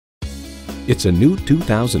It's a new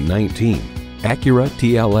 2019 Acura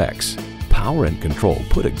TLX. Power and control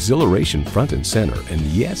put exhilaration front and center, and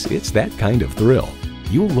yes, it's that kind of thrill.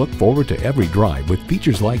 You'll look forward to every drive with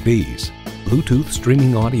features like these: Bluetooth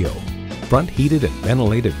streaming audio, front heated and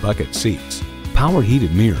ventilated bucket seats, power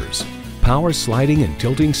heated mirrors, power sliding and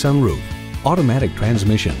tilting sunroof, automatic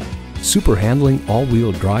transmission, super handling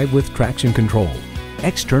all-wheel drive with traction control,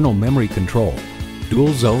 external memory control,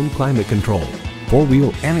 dual zone climate control,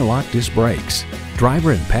 four-wheel anti-lock disc brakes,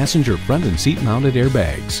 driver and passenger front and seat mounted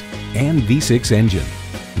airbags, and V6 engine.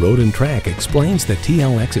 Road and Track explains the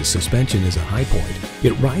TLX's suspension is a high point.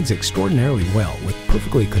 It rides extraordinarily well with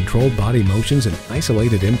perfectly controlled body motions and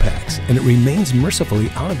isolated impacts, and it remains mercifully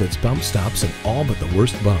out of its bump stops in all but the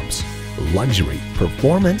worst bumps. Luxury,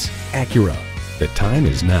 performance, Acura. The time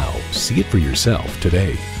is now. See it for yourself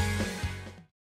today.